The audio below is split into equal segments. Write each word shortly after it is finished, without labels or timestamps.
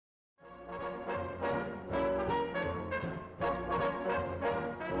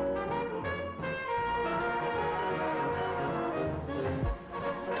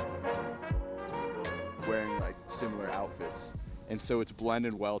outfits. And so it's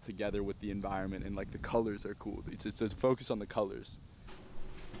blended well together with the environment, and like the colors are cool. It's a focus on the colors.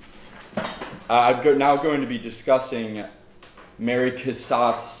 I'm now going to be discussing Mary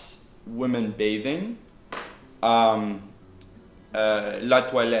Cassatt's Woman Bathing, La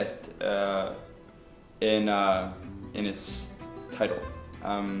Toilette, in its title.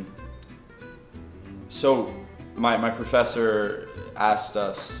 So my professor asked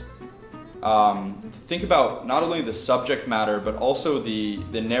us to think about not only the subject matter but also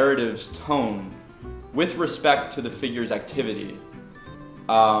the narrative's tone with respect to the figure's activity.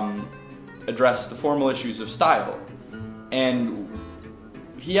 Address the formal issues of style, and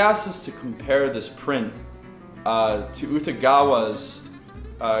he asked us to compare this print to Utagawa's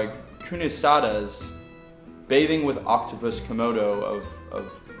Kunisada's Bathing with Octopus Kimono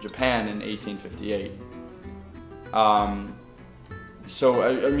of Japan in 1858. So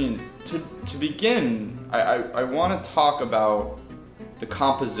I mean, to begin, I want to talk about the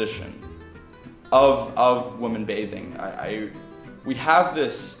composition of woman bathing. We have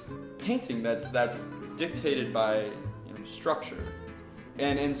this painting that's dictated by structure,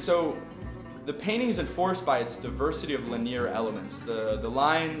 and so the painting is enforced by its diversity of linear elements. The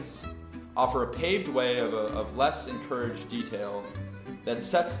lines offer a paved way of less encouraged detail that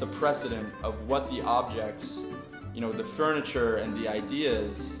sets the precedent of what the objects, the furniture and the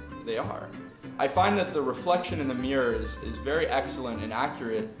ideas they are. I find that the reflection in the mirror is very excellent and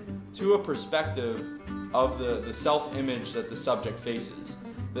accurate to a perspective of the self-image that the subject faces.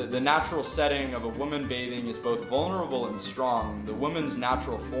 The natural setting of a woman bathing is both vulnerable and strong. The woman's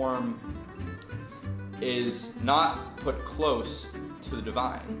natural form is not put close to the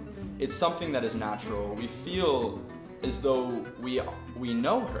divine. It's something that is natural. We feel as though we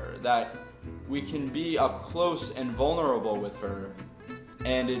know her, that we can be up close and vulnerable with her,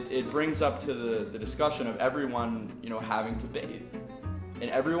 and it brings up to the discussion of everyone having to bathe,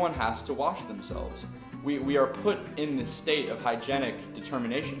 and everyone has to wash themselves. We are put in this state of hygienic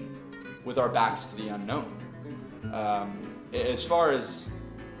determination with our backs to the unknown. As far as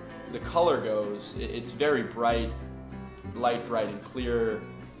the color goes, it's very bright, light bright and clear.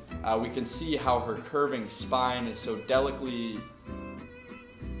 We can see how her curving spine is so delicately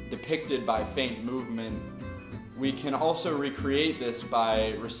depicted by faint movement. We can also recreate this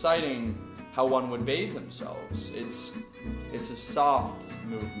by reciting how one would bathe themselves. It's a soft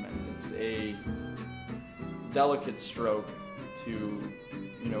movement. It's a delicate stroke to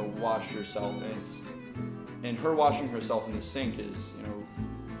wash yourself, and her washing herself in the sink is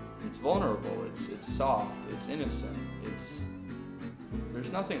it's vulnerable, it's soft, it's innocent,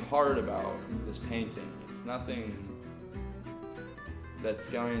 there's nothing hard about this painting. It's nothing that's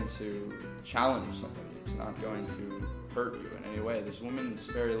going to challenge somebody. It's not going to hurt you in any way. This woman's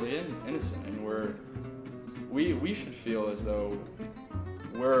fairly innocent, and we should feel as though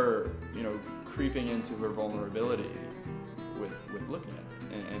we're creeping into her vulnerability with looking at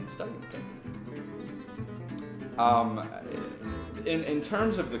it and studying it. In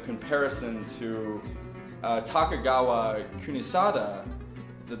terms of the comparison to Utagawa Kunisada,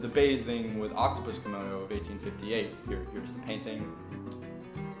 the bathing with Octopus Kimono of 1858. Here's the painting.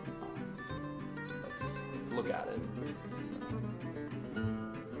 Let's look at it.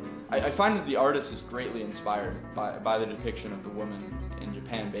 I find that the artist is greatly inspired by the depiction of the woman in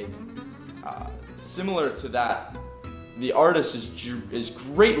Japan bathing. Similar to that, the artist is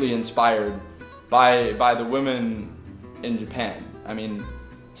greatly inspired by the women in Japan. I mean,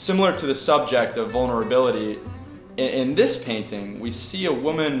 similar to the subject of vulnerability, in this painting, we see a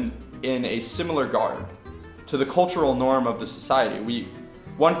woman in a similar garb to the cultural norm of the society.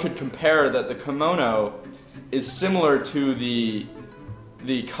 One could compare that the kimono is similar to the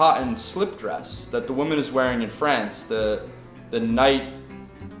cotton slip dress that the woman is wearing in France, the night,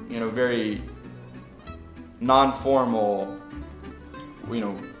 very non-formal,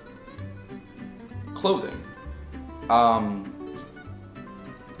 clothing.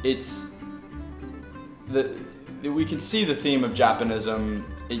 We can see the theme of Japanism.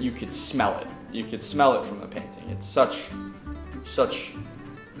 You could smell it. You could smell it from the painting. It's such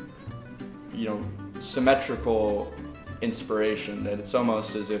symmetrical inspiration that it's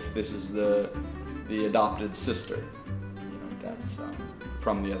almost as if this is the adopted sister, that's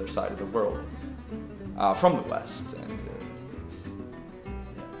from the other side of the world, from the West,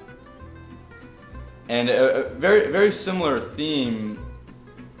 and a very very similar theme.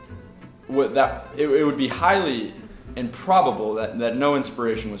 It would be highly improbable that no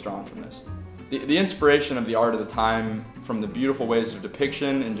inspiration was drawn from this. The inspiration of the art of the time, from the beautiful ways of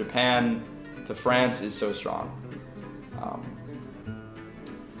depiction in Japan to France, is so strong.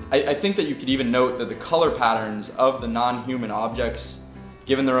 I think that you could even note that the color patterns of the non-human objects,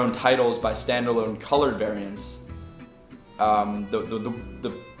 given their own titles by standalone colored variants,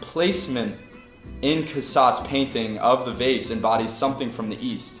 the placement in Cassatt's painting of the vase embodies something from the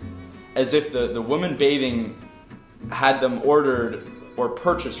East, as if the woman bathing had them ordered or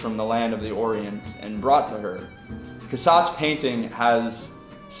purchased from the land of the Orient and brought to her. Cassatt's painting has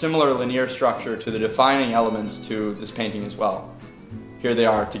similar linear structure to the defining elements to this painting as well. Here they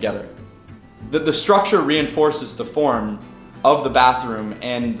are together. The structure reinforces the form of the bathroom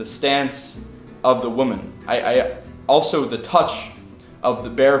and the stance of the woman. Also, the touch of the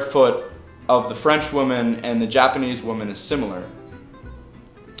bare foot of the French woman and the Japanese woman is similar.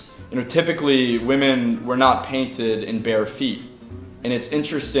 Typically women were not painted in bare feet, and it's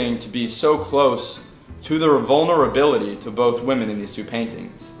interesting to be so close to the vulnerability to both women in these two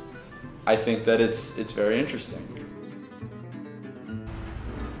paintings. I think that it's very interesting.